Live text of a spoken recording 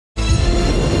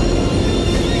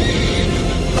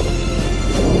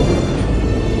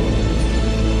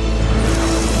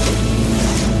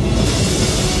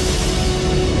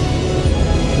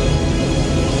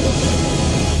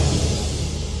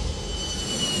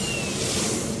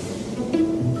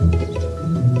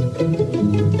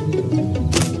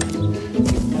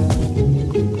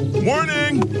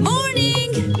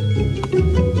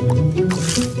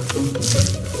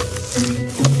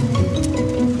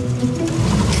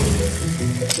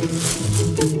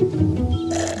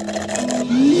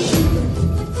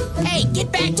Hey,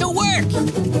 get back to work!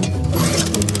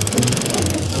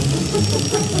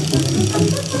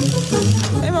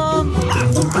 Hey, Mom.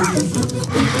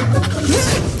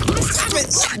 Stop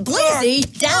it! Blizzy,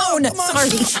 down!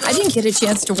 Sorry, I didn't get a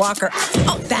chance to walk her.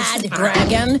 Oh, bad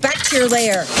dragon. Back to your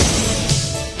lair.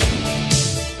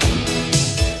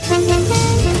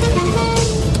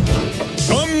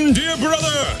 Come, dear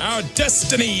brother, our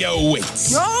destiny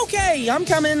awaits. Okay, I'm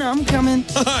coming.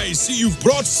 I see you've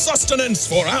brought sustenance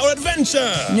for our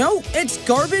adventure. No, it's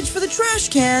garbage for the trash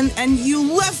can, and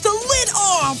you left the lid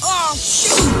off. Oh,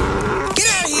 shoot! Get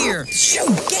out of here!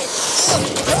 Shoot, get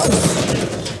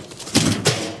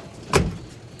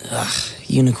Ugh,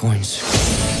 unicorns.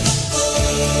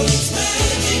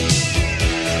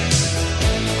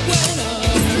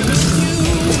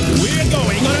 We're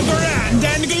going on a grand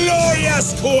and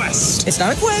glorious quest. It's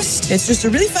not a quest. It's just a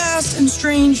really fast and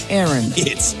strange errand.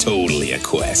 It's totally a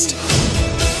quest.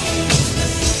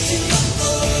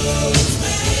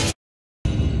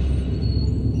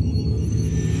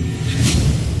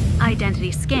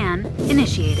 Identity scan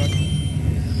initiated.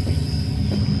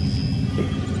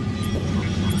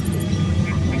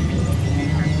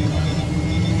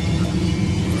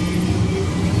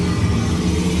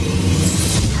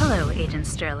 Hello, Agent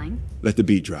Sterling. Let the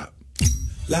beat drop.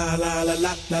 La la la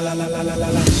la la la la la la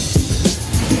la.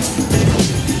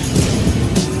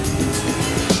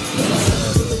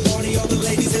 Party, all the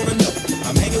ladies wanna know.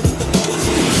 I'm hanging with the boys.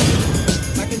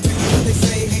 I can tell you what they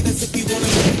say. Hey, that's if you wanna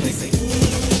know. They say,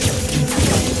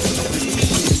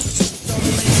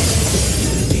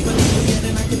 even though you're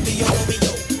getting, I can be your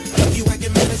Romeo. If you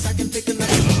acting malice, I can pick a night.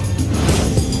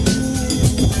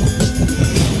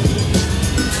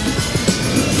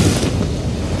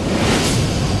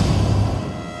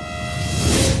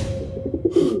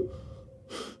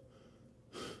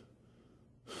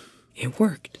 It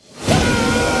worked.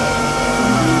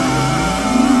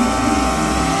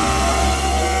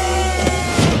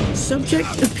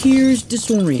 Subject appears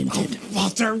disoriented.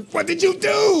 Walter, what did you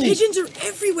do? Pigeons are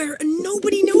everywhere and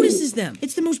nobody notices them.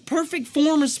 It's the most perfect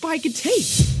form a spy could take.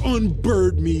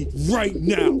 Unbird me right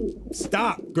now.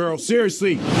 Stop, girl,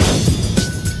 seriously.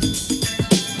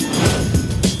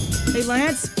 Hey,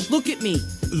 Lance, look at me.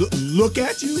 Look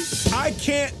at you? I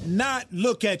can't not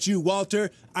look at you,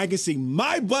 Walter. I can see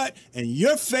my butt and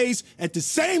your face at the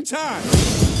same time.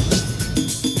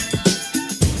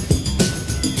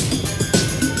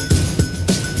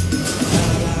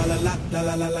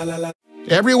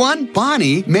 Everyone,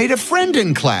 Bonnie made a friend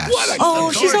in class.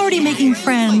 Oh, she's already making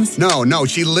friends. No,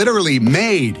 she literally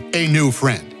made a new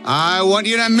friend. I want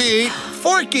you to meet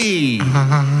Forky.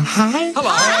 Hi. Hello.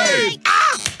 Hi.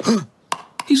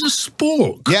 He's a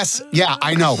spork. Yes, yeah,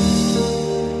 I know.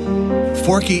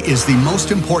 Forky is the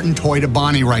most important toy to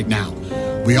Bonnie right now.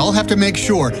 We all have to make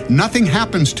sure nothing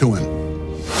happens to him.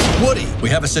 Woody, we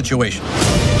have a situation.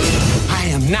 I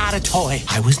am not a toy.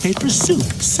 I was made for soup,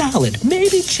 salad,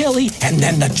 maybe chili, and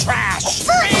then the trash.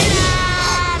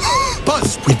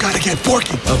 Buzz, we've got to get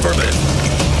Forky. Affirmative.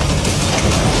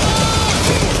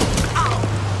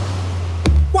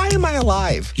 Why am I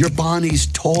alive? You're Bonnie's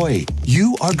toy.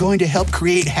 You are going to help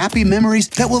create happy memories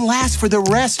that will last for the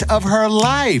rest of her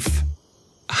life.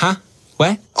 Huh?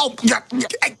 What? Oh, yeah.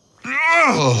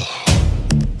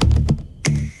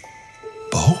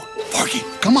 Bo? Forky,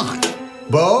 come on.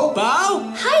 Bo?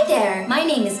 Bo? Hi there. My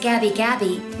name is Gabby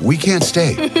Gabby. We can't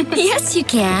stay. Yes, you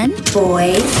can.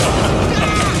 Boys.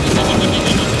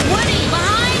 Woody,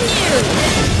 behind you!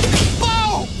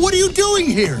 Bo! What are you doing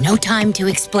here? No time to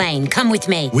explain. Come with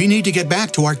me. We need to get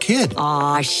back to our kid.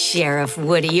 Aw, Sheriff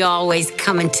Woody, always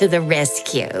coming to the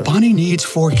rescue. Bonnie needs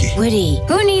Forky. Woody,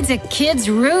 who needs a kid's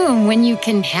room when you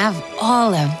can have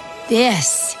all of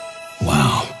this?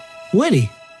 Wow. Woody,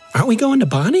 aren't we going to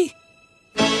Bonnie?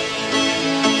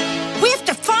 We have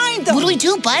to find them. What do we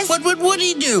do, Buzz? What would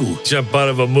Woody do? Jump out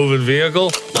of a moving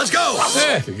vehicle? Let's go!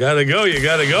 You gotta go, you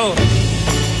gotta go.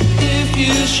 If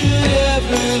you should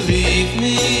ever leave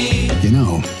me. You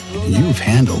know, you've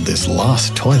handled this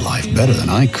lost toy life better than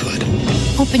I could.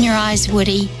 Open your eyes,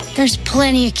 Woody. There's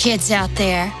plenty of kids out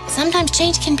there. Sometimes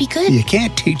change can be good. You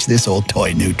can't teach this old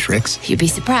toy new tricks. You'd be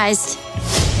surprised.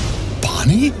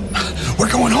 Bonnie? We're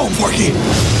going home, Forky.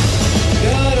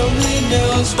 God only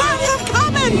knows. Bonnie, I'm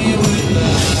coming.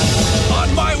 On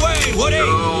my way, Woody!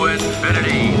 To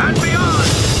infinity and beyond!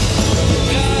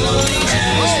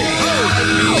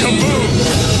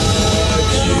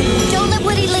 Don't let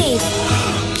Woody leave.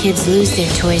 Kids lose their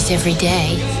toys every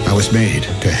day. I was made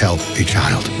to help a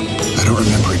child. I don't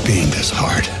remember it being this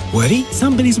hard. Woody,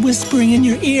 somebody's whispering in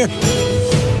your ear.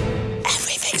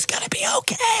 Everything's gonna be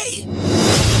okay.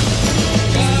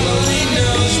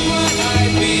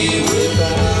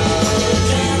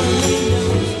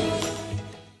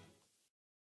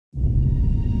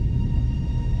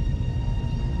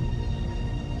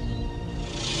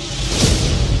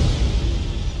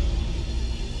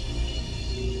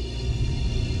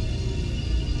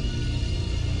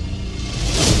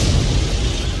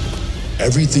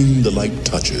 Everything the light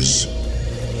touches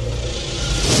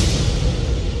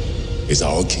is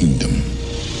our kingdom.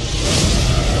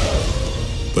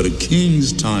 But a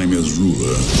king's time as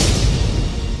ruler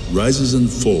rises and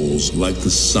falls like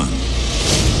the sun.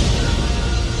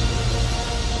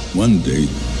 One day,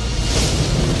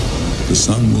 the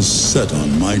sun will set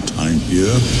on my time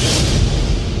here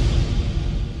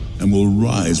and will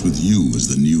rise with you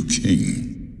as the new king.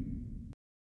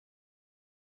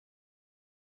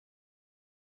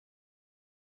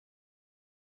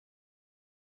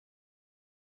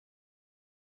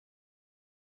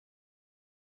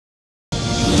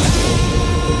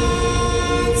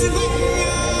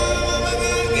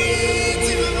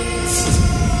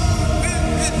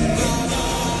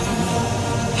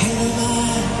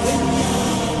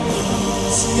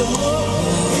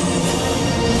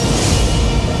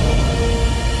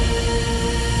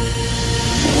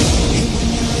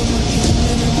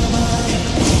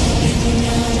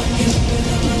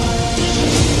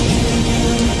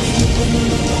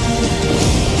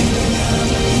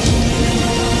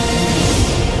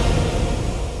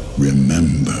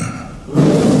 Remember.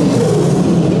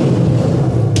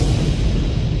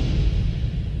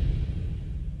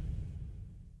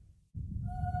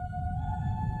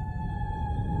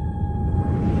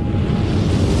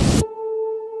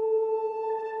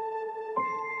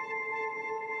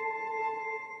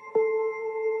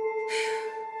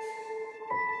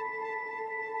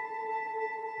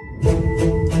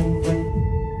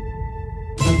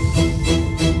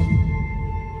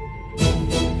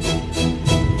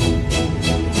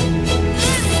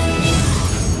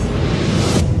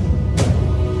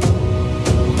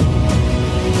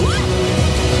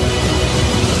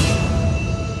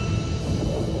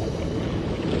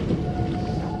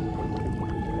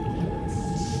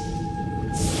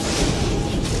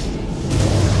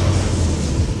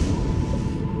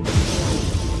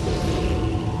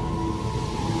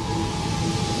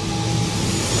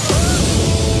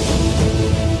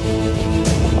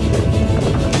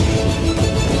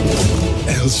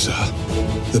 Elsa,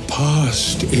 the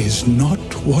past is not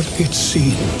what it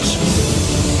seems.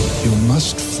 You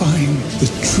must find the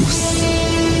truth.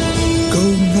 Go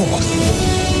north,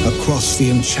 across the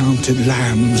enchanted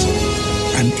lands,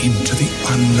 and into the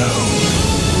unknown.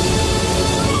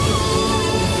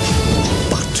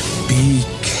 But be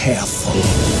careful.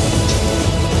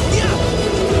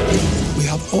 We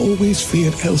have always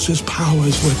feared Elsa's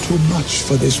powers were too much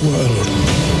for this world.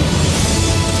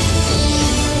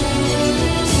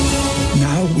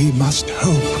 Now we must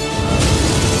hope.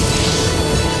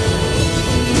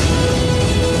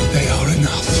 They are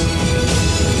enough.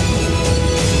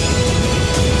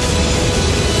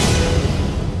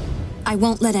 I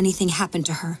won't let anything happen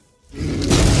to her.